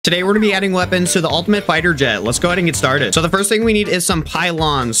Today, we're going to be adding weapons to the Ultimate Fighter Jet. Let's go ahead and get started. So the first thing we need is some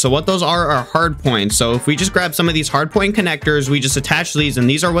pylons. So what those are hard points. So if we just grab some of these hard point connectors, we just attach these, and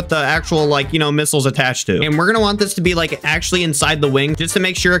these are what the actual, like, missiles attach to. And we're going to want this to be like actually inside the wing, just to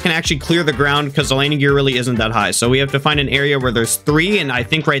make sure it can actually clear the ground, because the landing gear really isn't that high. So we have to find an area where there's 3, and I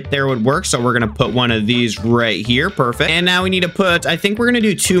think right there would work. So we're going to put one of these right here. Perfect. And now we need to put, I think we're going to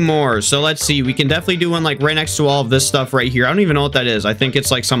do 2 more. So let's see. We can definitely do one like right next to all of this stuff right here. I don't even know what that is. I think it's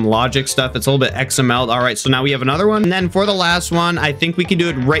like some logic stuff. It's a little bit XML. All right, so now we have another one. And then for the last one, I think we can do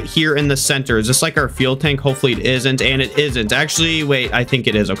it right here in the center. Is this like our fuel tank? Hopefully it isn't, and it isn't. Actually, wait, I think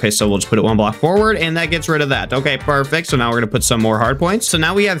it is. Okay, so we'll just put it 1 block forward, and that gets rid of that. Okay, perfect. So now we're gonna put some more hard points. So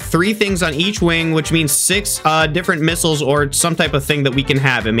now we have 3 things on each wing, which means 6 different missiles or some type of thing that we can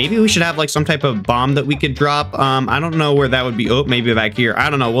have. And maybe we should have like some type of bomb that we could drop. I don't know where that would be. Oh, maybe back here. I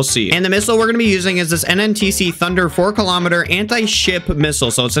don't know. We'll see. And the missile we're gonna be using is this NNTC Thunder 4-kilometer anti-ship missile.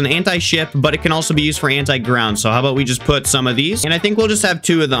 So it's an anti-ship, but it can also be used for anti-ground. So how about we just put some of these, and I think we'll just have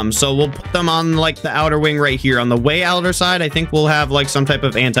 2 of them. So we'll put them on like the outer wing right here. On the way outer side, I think we'll have like some type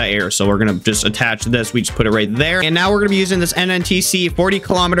of anti-air. So we're gonna just attach this. We just put it right there. And now we're gonna be using this NNTC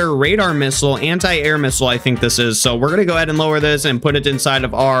 40-kilometer radar missile, anti-air missile, I think this is. So we're gonna go ahead and lower this and put it inside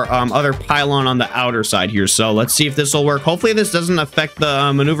of our other pylon on the outer side here. So let's see if this will work. Hopefully this doesn't affect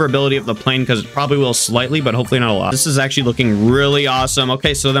the maneuverability of the plane, because it probably will slightly, but hopefully not a lot. This is actually looking really awesome.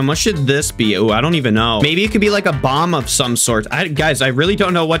 Okay, so then what should this be? Oh, I don't even know. Maybe it could be like a bomb of some sort. Guys, I really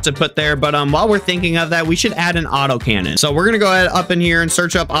don't know what to put there, but while we're thinking of that, we should add an autocannon. So we're gonna go ahead up in here and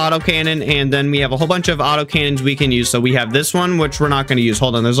search up autocannon, and then we have a whole bunch of autocannons we can use. So we have this one, which we're not gonna use.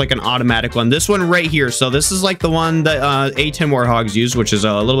 Hold on, there's like an automatic one. This one right here. So this is like the one that A-10 Warthogs use, which is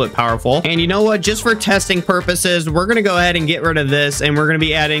a little bit powerful. And you know what? Just for testing purposes, we're gonna go ahead and get rid of this, and we're gonna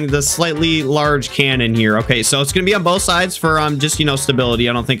be adding the slightly large cannon here. Okay, so it's gonna be on both sides for just stability.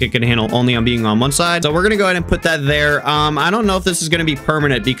 I don't think it can handle only on being on one side. So we're gonna go ahead and put that there. I don't know if this is gonna be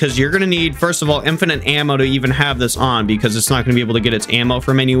permanent, because you're gonna need, first of all, infinite ammo to even have this on, because it's not gonna be able to get its ammo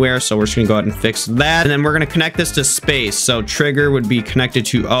from anywhere. So we're just gonna go ahead and fix that. And then we're gonna connect this to space. So trigger would be connected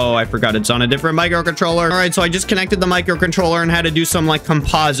to, oh, I forgot, it's on a different microcontroller. All right, so I just connected the microcontroller and had to do some like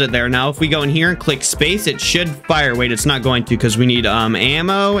composite there. Now if we go in here and click space, it should fire. Wait, it's not going to, because we need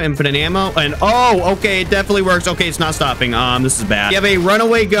ammo, infinite ammo, and oh, okay, it definitely works. Okay, it's not stopping. This is bad. You have a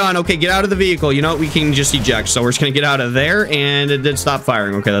runaway gun. Okay, get out of the vehicle. You know what? We can just eject. So we're just gonna get out of there, and it did stop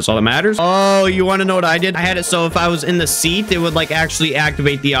firing. Okay, that's all that matters. Oh, you want to know what I did? I had it so if I was in the seat, it would like actually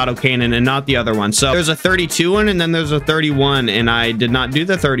activate the autocannon and not the other one. So there's a 32 one, and then there's a 31, and I did not do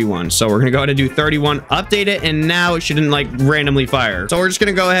the 31. So we're gonna go ahead and do 31, update it, and now it shouldn't like randomly fire. So we're just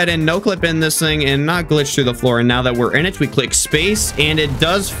gonna go ahead and no clip in this thing and not glitch through the floor. And now that we're in it, we click space, and it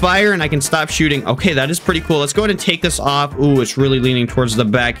does fire, and I can stop shooting. Okay, that is pretty cool. Let's go ahead and take this off. Ooh, it's really leaning towards the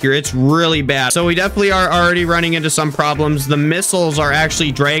back here. It's really bad. So we definitely are already running into some problems. The missiles are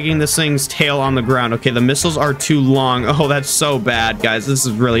actually dragging this thing's tail on the ground. Okay, the missiles are too long. Oh, that's so bad, guys. This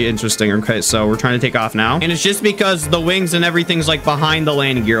is really interesting. Okay, so we're trying to take off now, and it's just because the wings and everything's like behind the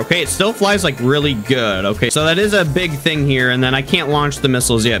landing gear. Okay, it still flies like really good. Okay, so that is a big thing here. And then I can't launch the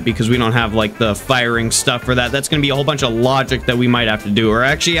missiles yet because we don't have like the firing stuff for that. That's gonna be a whole bunch of logic that we might have to do, or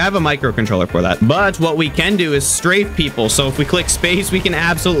actually I have a microcontroller for that. But what we can do is strafe people. So if we click space, we can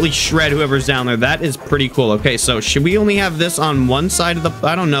absolutely shred whoever's down there. That is pretty cool. Okay, so should we only have this on one side of the,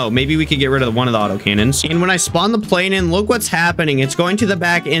 I don't know, maybe we could get rid of one of the autocannons. And when I spawn the plane in, look what's happening. It's going to the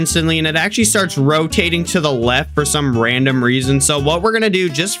back instantly, and it actually starts rotating to the left for some random reason. So what we're gonna do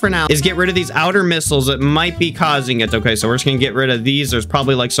just for now is get rid of these outer missiles that might be causing it. Okay, so we're just gonna get rid of these. There's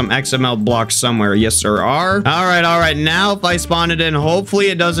probably like some XML blocks somewhere. Yes, there are. All right, now if I spawn it in, hopefully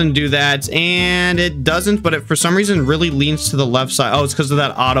it doesn't do that, and it doesn't, but it for some reason really leans to the left side. Oh, it's because of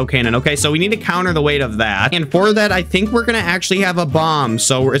that autocannon. Okay, so we need to counter the weight of that, and for that I think we're gonna actually have a bomb.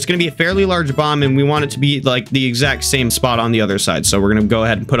 So it's gonna be a fairly large bomb, and we want it to be like the exact same spot on the other side. So we're gonna go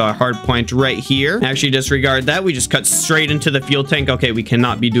ahead and put our hard point right here. Actually, disregard that. We just cut straight into the fuel tank. Okay, we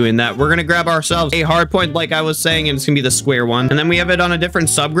cannot be doing that. We're gonna grab ourselves a hard point like I was saying, and it's gonna be the square one, and then we have it on a different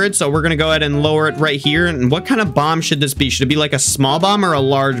subgrid. So we're gonna go ahead and lower it right here. And what kind of bomb should this be? Should it be like a small bomb or a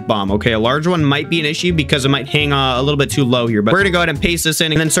large bomb? Okay, a large one might be an issue because it might hang a little bit too low here, but we're gonna go ahead and paste this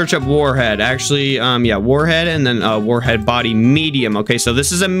in and then search up warhead. Actually, yeah, warhead, and then warhead body medium. Okay, so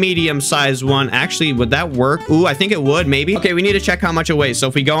this is a medium size one. Actually, would that work? Ooh, I think it would, maybe. Okay, we need to check how much it weighs. So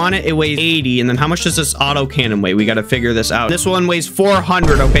if we go on it, it weighs 80, and then how much does this autocannon weigh? We got to figure this out. This one weighs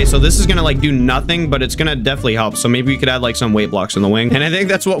 400. Okay, so this is gonna like do nothing, but it's gonna definitely help. So maybe we could add like some weight blocks in the wing, and I think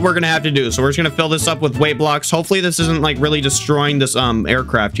that's what we're gonna have to do. So we're just gonna fill this up with weight blocks. Hopefully this isn't like really destroying this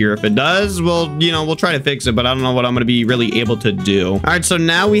aircraft here. If it does, we'll try to fix it, but I don't know what I'm gonna be really able to do. do. All right, so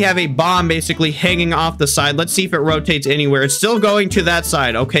now we have a bomb basically hanging off the side. Let's see if it rotates anywhere. It's still going to that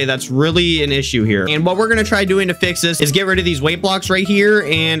side. Okay, that's really an issue here. And what we're gonna try doing to fix this is get rid of these weight blocks right here.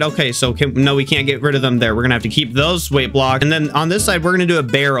 And okay, so no, we can't get rid of them there. We're gonna have to keep those weight blocks. And then on this side, we're gonna do a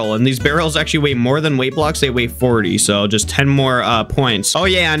barrel. And these barrels actually weigh more than weight blocks. They weigh 40, so just 10 more points. Oh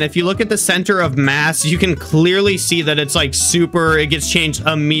yeah, and if you look at the center of mass, you can clearly see that it's like super, it gets changed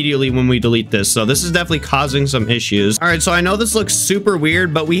immediately when we delete this. So this is definitely causing some issues. All right, so I know this looks super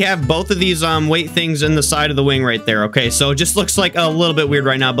weird, but we have both of these weight things in the side of the wing right there. Okay, so it just looks like a little bit weird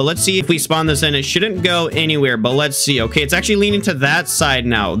right now, but let's see if we spawn this in. It shouldn't go anywhere, but let's see. Okay, it's actually leaning to that side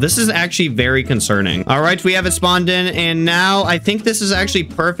now. This is actually very concerning. All right, we have it spawned in, and now I think this is actually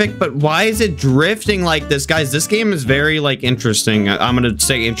perfect, but why is it drifting like this? Guys, this game is very like interesting. I'm gonna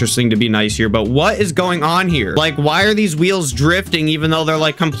say interesting to be nice here, but what is going on here? Like, why are these wheels drifting even though they're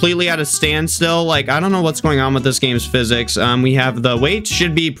like completely at a standstill? Like, I don't know what's going on with this game's physics. We have the weight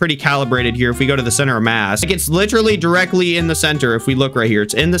should be pretty calibrated here if we go to the center of mass. Like, it's literally directly in the center. If we look right here,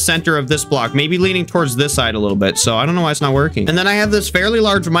 it's in the center of this block, maybe leaning towards this side a little bit. So I don't know why it's not working. And then I have this fairly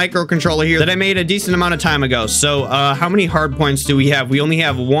large microcontroller here that I made a decent amount of time ago. So how many hard points do we have? We only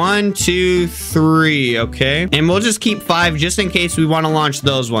have 1, 2, 3. Okay, and we'll just keep 5 just in case we want to launch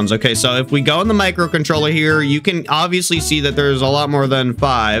those ones. Okay, so if we go in the microcontroller here, you can obviously see that there's a lot more than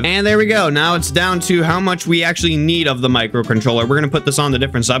 5. And there we go. Now it's down to how much we actually need of the microcontroller. We're gonna put this on the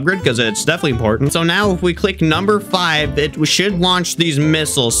different subgrid because it's definitely important. So now if we click number 5, it should launch these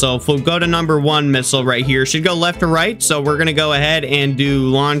missiles. So if we'll go to number 1 missile right here, should go left to right. So we're gonna go ahead and do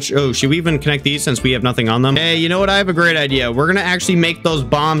launch. Oh, should we even connect these since we have nothing on them? Hey, you know what? I have a great idea. We're gonna actually make those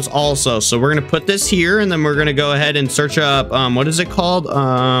bombs also. So we're gonna put this here, and then we're gonna go ahead and search up what is it called?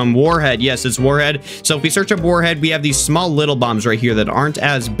 Warhead. Yes, it's warhead. So if we search up warhead, we have these small little bombs right here that aren't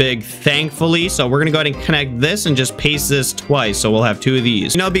as big, thankfully. So we're gonna go ahead and connect this and just paste this twice. So we'll have 2 of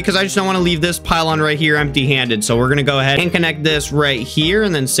these, you know, because I just don't want to leave this pylon right here empty-handed. So we're gonna go ahead and connect this right here,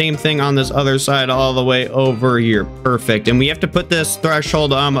 and then same thing on this other side all the way over here. Perfect. And we have to put this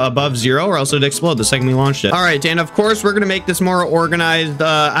threshold above 0 or else it'd explode the second we launched it. All right, and of course we're gonna make this more organized.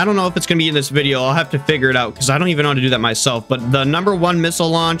 I don't know if it's gonna be in this video. I'll have to figure it out because I don't even know how to do that myself. But the number 1 missile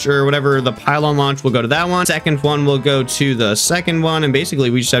launch or whatever, the pylon launch, will go to that one. Second one will go to the second one, and basically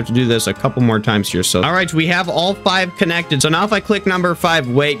we just have to do this a couple more times here. So all right, we have all 5 connected. So now if I click number 5,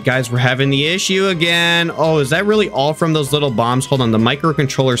 wait guys, we're having the issue again. Oh, is that really all from those little bombs? Hold on, the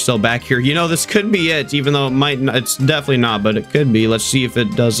microcontroller's still back here. You know, this could be it, even though it might not. It's definitely not, but it could be. Let's see if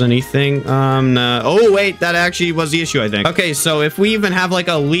it does anything. No. Oh wait, that actually was the issue, I think. Okay, so if we even have like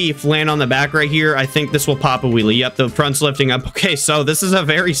a leaf land on the back right here, I think this will pop a wheelie. Yep, the front's lifting up. Okay, so this is a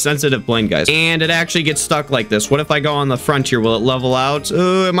very sensitive plane, guys, and it actually gets stuck like this. What if I go on the front here? Will it level out?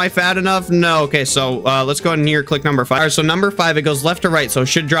 Am I fat enough? No. Okay, so let's go ahead and here click number 5. All right, so number 5, it goes left to right, so it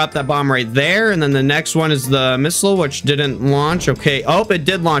should drop that bomb right there. And then the next one is the missile, which didn't launch. Okay, oh, it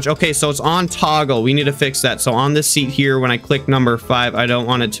did launch. Okay, so it's on toggle. We need to fix that. So on this seat here, when I click number 5, I don't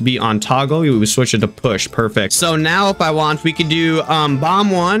want it to be on toggle. We would switch it to push. Perfect. So now if I want, we could do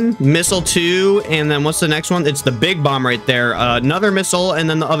bomb 1, missile 2, and then what's the next one? It's the big bomb right there. Another missile, and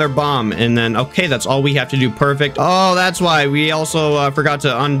then the other bomb, and then okay, that's all we have to do. Perfect. Oh, that's why we also forgot to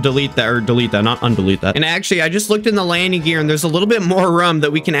undelete that, or delete that, not undelete that. And actually, I just looked in the landing gear, and there's a little bit more room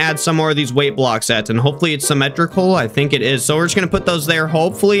that we can add some more of these weight blocks at, and hopefully it's symmetrical. I think it is. So we're just gonna put those there.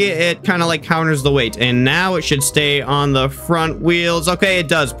 Hopefully it kind of like counters the weight, and now it should stay on the front wheels. Okay, it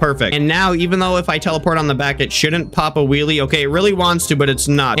does. Perfect. And now, even though if I teleport on the back, it shouldn't pop a wheelie. Okay, it really wants to, but it's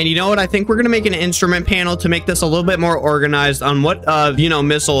not. And you know what? I think we're gonna make an instrument panel to make this a little bit more organized on what you know,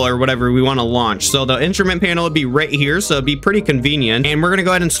 missile or whatever we want to launch. So the instrument panel would be right here, so it'd be pretty convenient. And we're gonna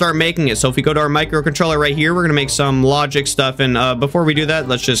go ahead and start making it. So if we go to our microcontroller right here, we're gonna make some logic stuff. And before we do that,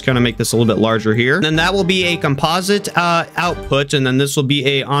 let's just kind of make this a little bit larger here. And then that will be a composite output, and then this will be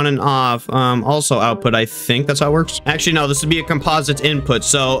a on and off also output. I think that's how it works. Actually, no, this would be a composite input.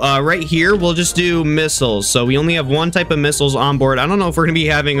 So right here, we'll just do missiles. So we only have 1 type of missiles on board. I don't know if we're gonna be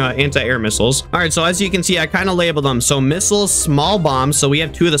having anti-air missiles. All right, so as you can see, I kind of labeled them. So missiles, small bombs. So we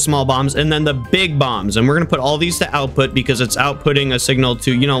have 2 of the small bombs, and then the big bombs. And we're gonna put all these to output because it's outputting a signal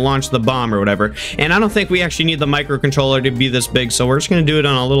to, you know, launch the bomb or whatever. And I don't think we actually need the microcontroller to be this big, so we're just gonna do it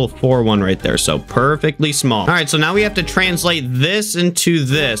on a little 4 one right there. So perfectly small. All right, so now we have to translate this into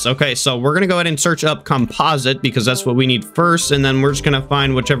this. Okay, so we're gonna go ahead and search up composite because that's what we need first, and then we're just gonna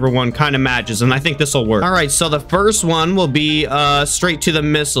find whichever one kind of matches, and I think this will work. All right, so the first one will be straight to the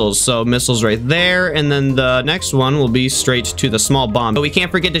missiles. So missiles right there, and then the next one will be straight to the small bomb. But we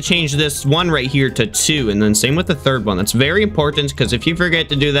can't forget to change this one right here to 2, and then same with the third one. That's very important because if you forget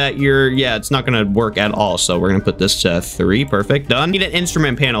to do that, yeah, it's not gonna work at all. So we're gonna put this 3. Perfect. Done. Need an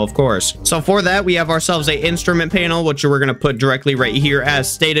instrument panel, of course. So for that, we have ourselves a instrument panel, which we're going to put directly right here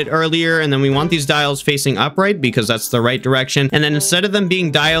as stated earlier. And then we want these dials facing upright because that's the right direction. And then instead of them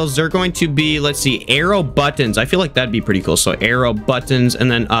being dials, they're going to be, let's see, arrow buttons. I feel like that'd be pretty cool. So arrow buttons,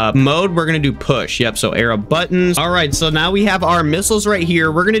 and then mode, we're going to do push. Yep. So arrow buttons. All right. So now we have our missiles right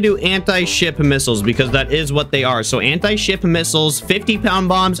here. We're going to do anti-ship missiles because that is what they are. So anti-ship missiles, 50-pound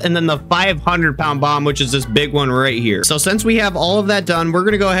bombs, and then the 500-pound bomb, which is this big one right here. So since we have all of that done, we're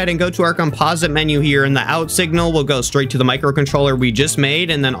going to go ahead and go to our composite menu here, and the out signal will go straight to the microcontroller we just made,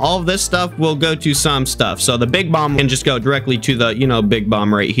 and then all of this stuff will go to some stuff. So the big bomb can just go directly to the, you know, big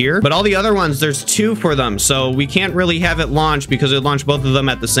bomb right here. But all the other ones, there's 2 for them. So we can't really have it launch because it launched both of them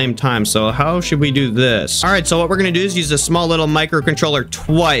at the same time. So how should we do this? All right. So what we're going to do is use a small little microcontroller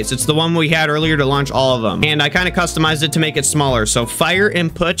twice. It's the one we had earlier to launch all of them. And I kind of customized it to make it smaller. So fire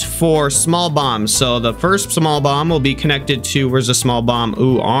input for small bombs. So the first small bomb will be connected to, where's the small bomb?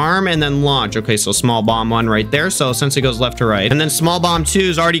 Ooh, arm, and then launch. Okay, so small bomb 1 right there. So since it goes left to right, and then small bomb 2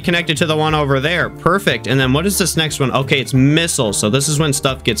 is already connected to the one over there. Perfect. And then what is this next one? Okay, it's missiles. So this is when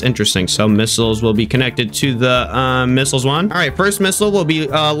stuff gets interesting. So missiles will be connected to the missiles one. All right, first missile will be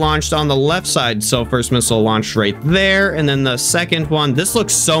launched on the left side. So first missile launched right there, and then the second one. This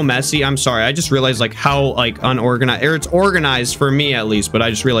looks so messy. I'm sorry. I just realized like how like unorganized, or it's organized for me at least, but I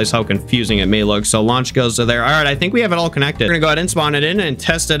just realized how confusing it may look. So launch goes to there. All right, I think we have it all connected. We're gonna go ahead and spawn it in and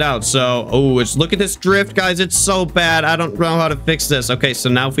test it out. So, oh, look at this drift, guys. It's so bad. I don't know how to fix this. Okay, so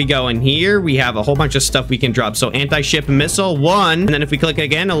now if we go in here, we have a whole bunch of stuff we can drop. So anti-ship missile 1, and then if we click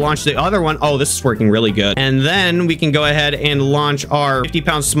again to launch the other one, oh, this is working really good. And then we can go ahead and launch our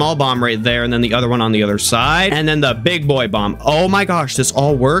 50-pound small bomb right there, and then the other one on the other side, and then the big boy bomb. Oh my gosh, this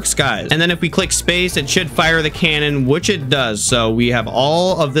all works, guys. And then if we click space, it should fire the cannon, which it does. So we have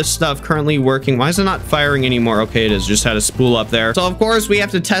all of this stuff currently working. Why is it not firing anymore? Okay, it is. Just had a spool up there. So of course we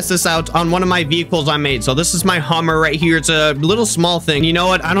have to test this out on one of my vehicles I made. So this is my Hummer right here. It's a little small thing. You know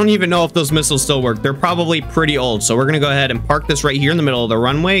what? I don't even know if those missiles still work. They're probably pretty old. So we're gonna go ahead and park this right here in the middle of the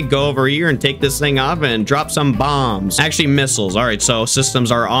runway, go over here and take this thing off and drop some bombs. Actually, missiles. All right, so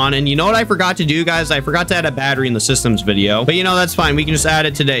systems are on. And you know what I forgot to do, guys? I forgot to add a battery in the systems video, but you know, that's fine. We can just add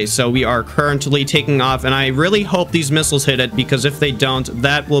it today. So we are currently taking off, and I really hope these missiles hit it, because if they don't,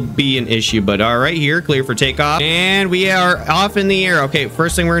 that will be an issue. But all right, here, clear for takeoff, and we are off in the air. Okay,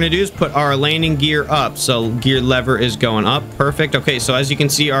 first thing we're gonna do is put our landing gear up. So gear lever is going up. Perfect. Okay, so as you can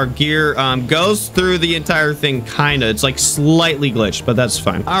see, our gear goes through the entire thing, kind of. It's like slightly glitched, but that's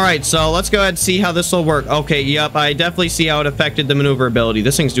fine. All right, so let's go ahead and see how this will work. Okay, yep, I definitely see how it affected the maneuverability.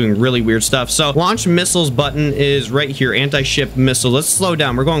 This thing's doing really weird stuff. So launch missiles button is right here. Anti-ship missile. Let's slow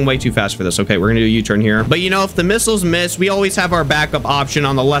down. We're going way too fast for this. Okay, we're gonna do a U-turn here. But you know, if the missiles miss, we always have our backup option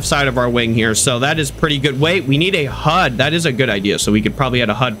on the left side of our wing here. So that is pretty good. Wait, we need a HUD. That is a good idea. So we could probably add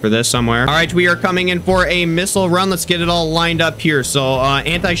a HUD for this somewhere. All right, we are coming in for a missile run. Let's get it all lined up here. So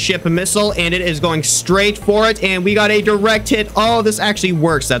anti-ship missile, and it is going straight for it, and we got a direct hit. Oh, this actually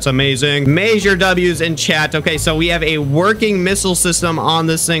works. That's amazing. Major W's in chat. Okay, so we have a working missile system on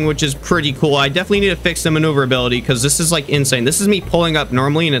this thing, which is pretty cool. I definitely need to fix the maneuverability because this is like insane. This is me pulling up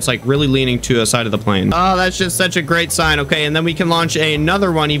normally, and it's like really leaning to a side of the plane. Oh, that's just such a great sign. Okay, and then we can launch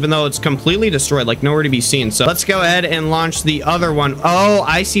another one, even though it's completely destroyed, like nowhere to be seen. So let's go ahead and launch the other one. Oh,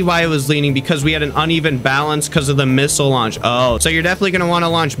 I see why it was leaning, because we had an uneven balance because of the missile launch. Oh, so you're definitely going to want to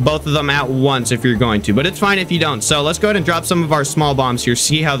launch both of them at once if you're going to, but it's fine if you don't. So let's go ahead and drop some of our small bombs here,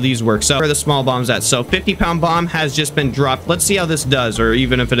 see how these work. So where are the small bombs at? So 50-pound bomb has just been dropped. Let's see how this does, or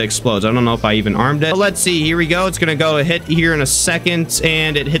even if it explodes. I don't know if I even armed it, but let's see. Here we go. It's going to go hit here in a second,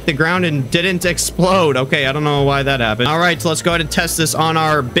 and it hit the ground and didn't explode. Okay, I don't know why that happened. All right, so let's go ahead and test this on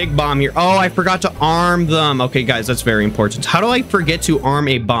our big bomb here. Oh, I forgot to arm them. Okay, guys, that's very important. How do I forget to arm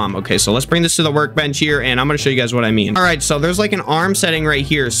a bomb? Okay, so let's bring this to the workbench here, and I'm going to show you guys what I mean. All right, so there's like an arm setting right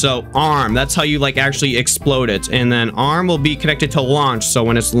here. So arm, that's how you like actually explode it. And then arm will be connected to launch. So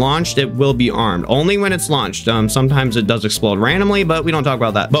when it's launched, it will be armed. Only when it's launched. Sometimes it does explode randomly, but we don't talk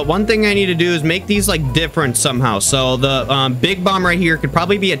about that. But one thing I need to do is make these like different somehow. So the big bomb right here could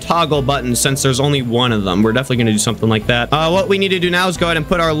probably be a toggle button since there's only one of them. We're definitely going to do something like that. What we need to do now is go ahead and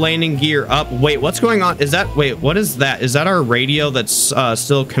put our landing gear up. Wait, what's going on? Is that, wait, what is that? Is that our radio that's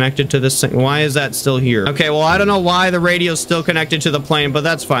still connected to this thing? Why is that still here? Okay, well, I don't know why the radio is still connected to the plane, but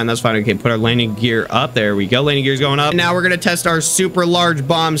that's fine. That's fine. Okay, put our landing gear up. There we go. Landing gear's going up. And now we're going to test our super large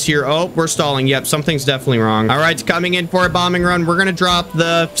bombs here. Oh, we're stalling. Yep, something's definitely wrong. All right, coming in for a bombing run. We're going to drop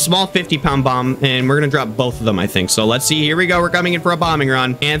the small 50-pound bomb, and we're going to drop both of them, I think. So let's see. Here we go. We're coming in for a bombing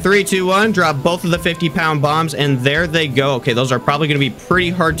run. And 3, 2, 1, drop both of the 50-pound bombs, and there they go. Okay, those are probably going to be pretty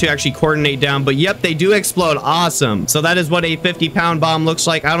hard to actually coordinate down, but yep, they do do explode. Awesome. So that is what a 50-pound bomb looks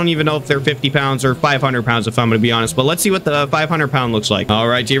like. I don't even know if they're 50 pounds or 500 pounds, if I'm going to be honest, but let's see what the 500-pound looks like. All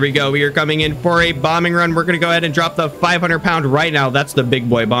right, here we go. We are coming in for a bombing run. We're going to go ahead and drop the 500-pound right now. That's the big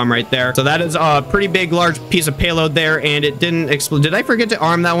boy bomb right there. So that is a pretty big, large piece of payload there, and it didn't explode. Did I forget to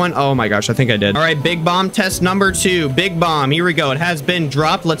arm that one? Oh my gosh, I think I did. All right, big bomb test number 2. Big bomb. Here we go. It has been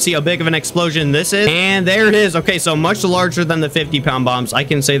dropped. Let's see how big of an explosion this is. And there it is. Okay, so much larger than the 50-pound bombs. I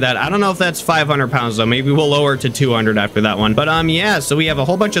can say that. I don't know if that's 500 pounds though. Maybe we'll lower it to 200 after that one. But yeah, so we have a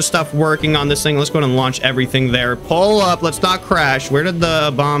whole bunch of stuff working on this thing. Let's go ahead and launch everything there. Pull up. Let's not crash. Where did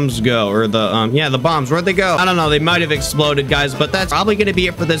the bombs go? Or the yeah, the bombs. Where'd they go? I don't know. They might have exploded, guys, but that's probably going to be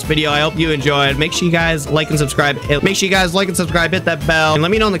it for this video. I hope you enjoyed. Make sure you guys like and subscribe. Make sure you guys like and subscribe, hit that bell, and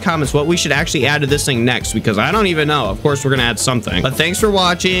let me know in the comments what we should actually add to this thing next, because I don't even know. Of course, we're going to add something. But thanks for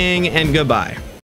watching, and goodbye.